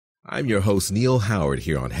I'm your host, Neil Howard,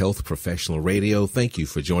 here on Health Professional Radio. Thank you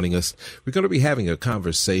for joining us. We're going to be having a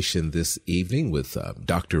conversation this evening with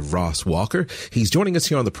Dr. Ross Walker. He's joining us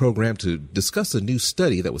here on the program to discuss a new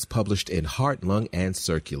study that was published in Heart, Lung, and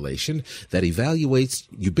Circulation that evaluates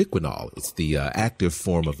ubiquinol. It's the active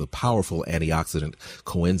form of the powerful antioxidant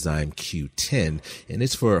CoEnzyme Q10, and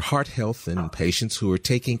it's for heart health in patients who are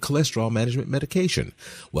taking cholesterol management medication.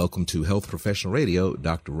 Welcome to Health Professional Radio,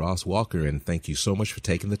 Dr. Ross Walker, and thank you so much for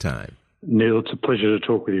taking the time. Neil, it's a pleasure to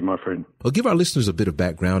talk with you, my friend. Well, give our listeners a bit of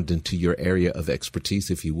background into your area of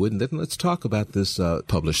expertise, if you would, and then let's talk about this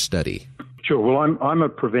published study. Sure. Well, I'm a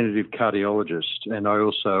preventative cardiologist, and I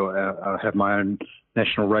also have my own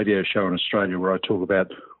national radio show in Australia where I talk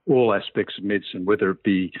about all aspects of medicine, whether it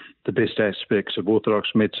be the best aspects of orthodox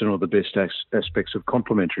medicine or the best aspects of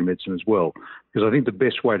complementary medicine as well. Because I think the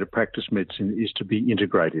best way to practice medicine is to be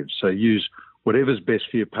integrative. So use whatever's best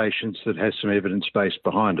for your patients that has some evidence base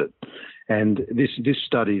behind it. And this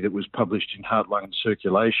study that was published in Heart, Lung and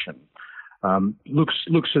Circulation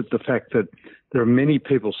looks at the fact that there are many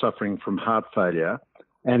people suffering from heart failure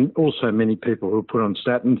and also many people who are put on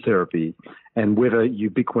statin therapy, and whether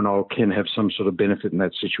ubiquinol can have some sort of benefit in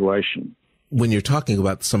that situation. When you're talking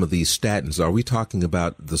about some of these statins, are we talking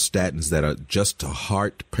about the statins that are just a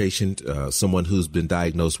heart patient, someone who's been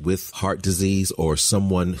diagnosed with heart disease, or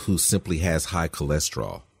someone who simply has high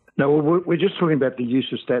cholesterol? No, we're just talking about the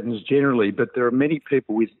use of statins generally, but there are many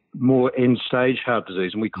people with more end-stage heart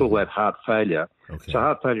disease, and we call that heart failure. Okay. So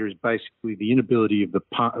heart failure is basically the inability of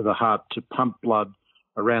the heart to pump blood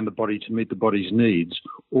around the body to meet the body's needs,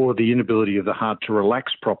 or the inability of the heart to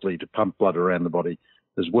relax properly to pump blood around the body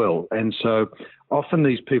as well. And so often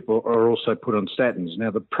these people are also put on statins.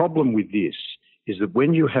 Now, the problem with this is that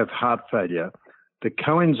when you have heart failure, the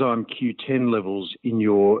coenzyme Q10 levels in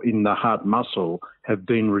the heart muscle have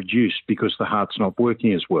been reduced because the heart's not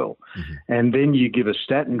working as well. Mm-hmm. And then you give a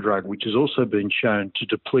statin drug, which has also been shown to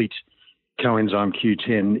deplete coenzyme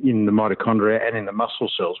Q10 in the mitochondria and in the muscle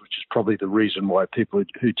cells, which is probably the reason why people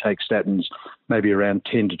who take statins, maybe around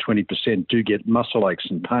 10 to 20%, do get muscle aches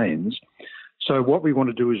and pains. So what we want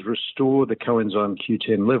to do is restore the coenzyme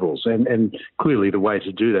Q10 levels. And clearly the way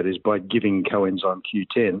to do that is by giving coenzyme Q10.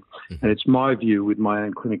 Mm-hmm. And it's my view, with my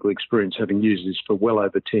own clinical experience, having used this for well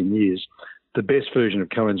over 10 years, the best version of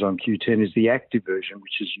coenzyme Q10 is the active version,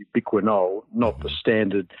 which is ubiquinol, not the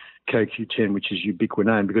standard CoQ10, which is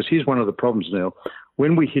ubiquinone. Because here's one of the problems now.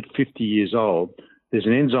 When we hit 50 years old, there's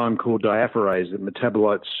an enzyme called diaphorase that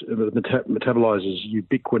metabolizes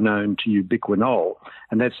ubiquinone to ubiquinol,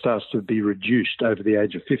 and that starts to be reduced over the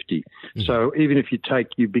age of 50. Mm-hmm. So even if you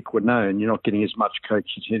take ubiquinone, you're not getting as much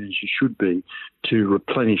CoQ10 as you should be to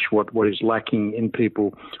replenish what is lacking in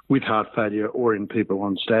people with heart failure or in people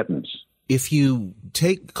on statins. If you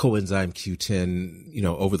take coenzyme Q10,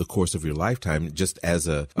 over the course of your lifetime, just as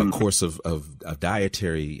a course of a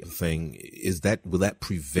dietary thing, will that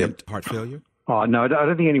prevent heart failure? Oh, no, I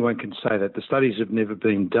don't think anyone can say that. The studies have never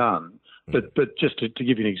been done. But just to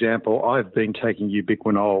give you an example, I've been taking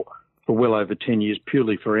ubiquinol for well over 10 years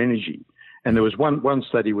purely for energy. And there was one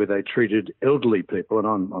study where they treated elderly people, and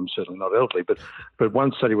I'm certainly not elderly, but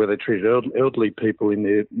one study where they treated elderly people in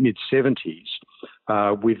their mid-70s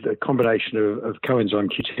with a combination of coenzyme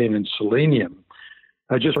Q10 and selenium,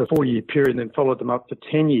 just for a 4-year period, and then followed them up for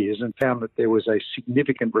 10 years and found that there was a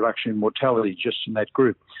significant reduction in mortality just in that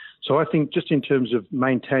group. So I think just in terms of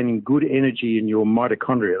maintaining good energy in your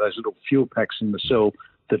mitochondria, those little fuel packs in the cell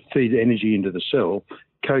that feed energy into the cell,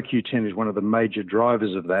 CoQ10 is one of the major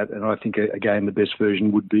drivers of that. And I think, again, the best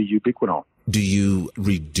version would be ubiquinol. Do you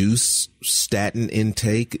reduce statin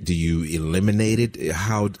intake? Do you eliminate it?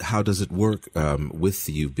 How does it work with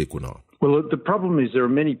the ubiquinol? Well, the problem is there are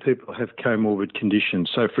many people who have comorbid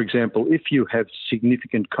conditions. So, for example, if you have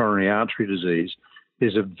significant coronary artery disease,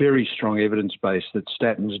 there's a very strong evidence base that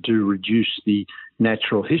statins do reduce the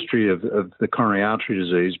natural history of the coronary artery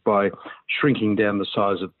disease by shrinking down the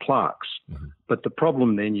size of plaques. Mm-hmm. But the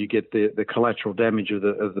problem then, you get the collateral damage of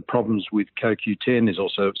the problems with CoQ10. There's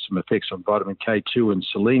also some effects on vitamin K2 and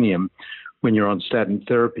selenium when you're on statin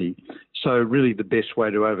therapy. So really the best way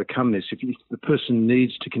to overcome this, if the person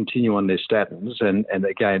needs to continue on their statins, and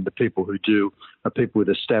again, the people who do are people with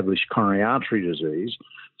established coronary artery disease.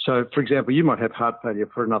 So, for example, you might have heart failure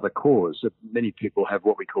for another cause. Many people have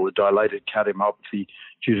what we call a dilated cardiomyopathy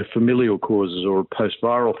due to familial causes or a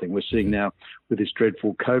post-viral thing. We're seeing now with this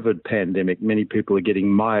dreadful COVID pandemic, many people are getting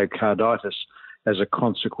myocarditis as a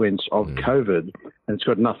consequence of COVID, and it's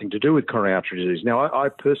got nothing to do with coronary artery disease. Now, I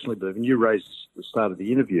personally believe, and you raised at the start of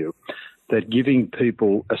the interview, that giving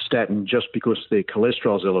people a statin just because their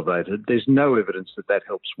cholesterol is elevated, there's no evidence that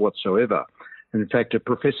helps whatsoever. And in fact,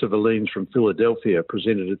 Professor Valines from Philadelphia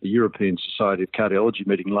presented at the European Society of Cardiology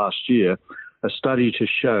meeting last year a study to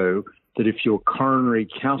show that if your coronary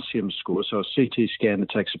calcium score, so a CT scan that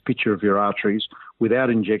takes a picture of your arteries without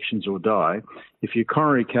injections or dye, if your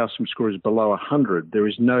coronary calcium score is below 100, there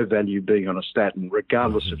is no value being on a statin,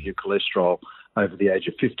 regardless of your cholesterol over the age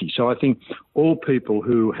of 50. So I think all people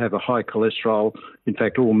who have a high cholesterol, in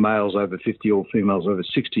fact, all males over 50, all females over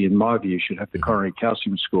 60, in my view, should have the coronary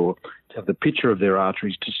calcium score to have the picture of their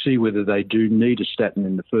arteries to see whether they do need a statin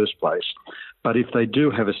in the first place. But if they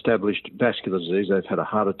do have established vascular disease, they've had a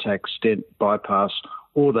heart attack, stent, bypass,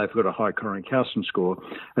 or they've got a high coronary calcium score,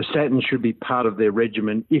 a statin should be part of their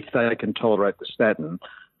regimen if they can tolerate the statin.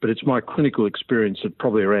 But it's my clinical experience that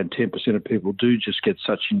probably around 10% of people do just get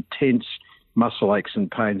such intense muscle aches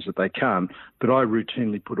and pains that they can't. But I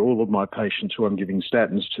routinely put all of my patients who I'm giving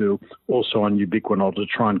statins to also on Ubiquinol to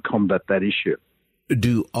try and combat that issue.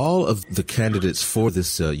 Do all of the candidates for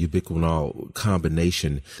this ubiquinol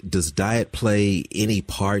combination, does diet play any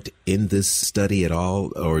part in this study at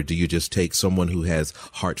all? Or do you just take someone who has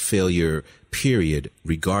heart failure, period,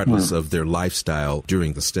 regardless of their lifestyle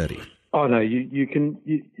during the study? Oh, no, you can,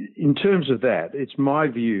 in terms of that, it's my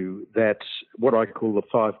view that what I call the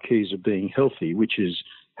 5 keys of being healthy, which is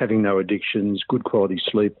having no addictions, good quality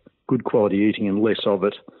sleep, good quality eating and less of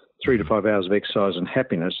it, 3 to 5 hours of exercise and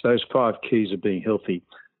happiness, those 5 keys of being healthy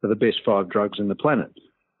are the best 5 drugs in the planet.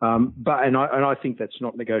 But I think that's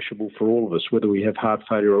not negotiable for all of us, whether we have heart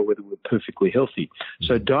failure or whether we're perfectly healthy.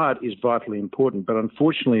 So diet is vitally important. But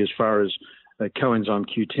unfortunately, as far as CoEnzyme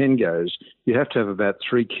Q10 goes, you have to have about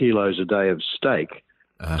 3 kilos a day of steak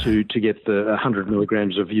to get the 100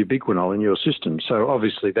 milligrams of ubiquinol in your system. So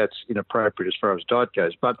obviously that's inappropriate as far as diet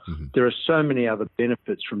goes. But there are so many other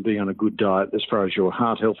benefits from being on a good diet as far as your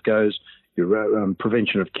heart health goes, your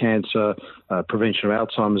prevention of cancer, prevention of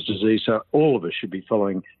Alzheimer's disease. So all of us should be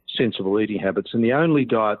following sensible eating habits. And the only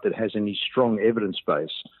diet that has any strong evidence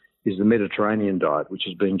base is the Mediterranean diet, which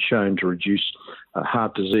has been shown to reduce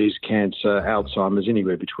heart disease, cancer, Alzheimer's,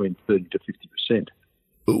 anywhere between 30 to 50%.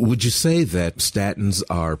 Would you say that statins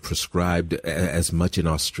are prescribed as much in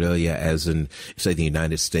Australia as in, say, the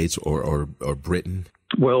United States or Britain?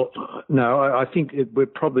 Well, no, I think we're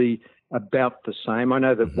probably about the same. I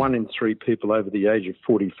know that 1 in 3 people over the age of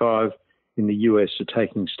 45 in the US are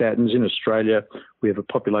taking statins. In Australia, we have a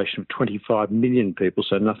population of 25 million people,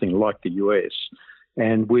 so nothing like the US.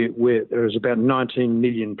 And there's about 19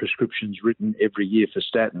 million prescriptions written every year for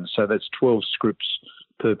statins. So that's 12 scripts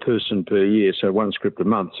per person per year, so 1 script a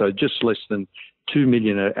month. So just less than 2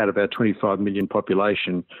 million out of our 25 million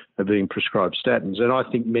population are being prescribed statins. And I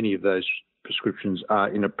think many of those prescriptions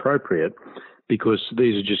are inappropriate because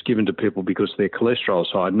these are just given to people because their cholesterol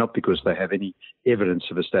is high, not because they have any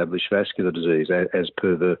evidence of established vascular disease, as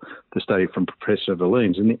per the study from Professor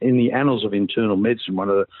Valines. In the Annals of Internal Medicine, one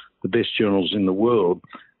of the best journals in the world,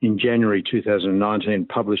 in January 2019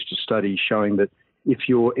 published a study showing that if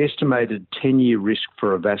your estimated 10-year risk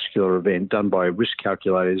for a vascular event done by risk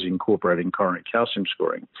calculators incorporating coronary calcium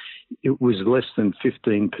scoring, it was less than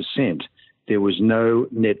 15%. There was no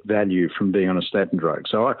net value from being on a statin drug.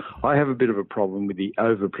 So I have a bit of a problem with the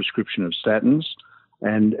overprescription of statins.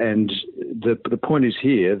 And the point is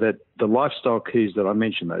here that the lifestyle keys that I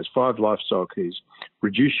mentioned, those 5 lifestyle keys,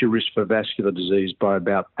 reduce your risk for vascular disease by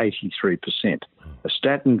about 83%. A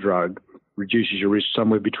statin drug reduces your risk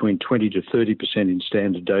somewhere between 20 to 30% in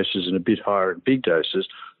standard doses and a bit higher in big doses,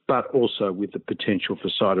 but also with the potential for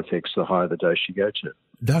side effects the higher the dose you go to.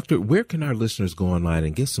 Doctor, where can our listeners go online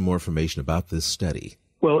and get some more information about this study?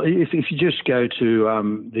 Well, if you just go to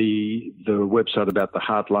the website about the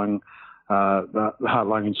Heart, Lung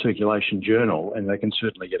and Circulation Journal, and they can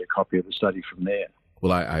certainly get a copy of the study from there.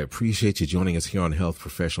 Well, I appreciate you joining us here on Health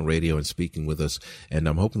Professional Radio and speaking with us, and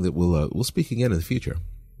I'm hoping that we'll speak again in the future.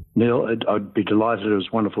 Neil, I'd be delighted. It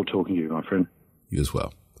was wonderful talking to you, my friend. You as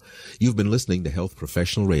well. You've been listening to Health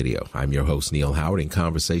Professional Radio. I'm your host, Neil Howard, in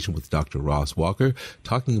conversation with Dr. Ross Walker,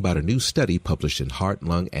 talking about a new study published in Heart,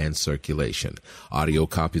 Lung, and Circulation. Audio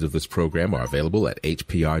copies of this program are available at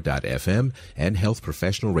hpr.fm and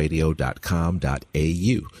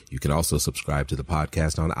healthprofessionalradio.com.au. You can also subscribe to the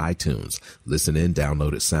podcast on iTunes. Listen in,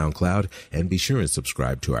 download at SoundCloud, and be sure and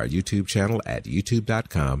subscribe to our YouTube channel at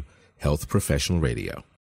youtube.com, Health Professional Radio.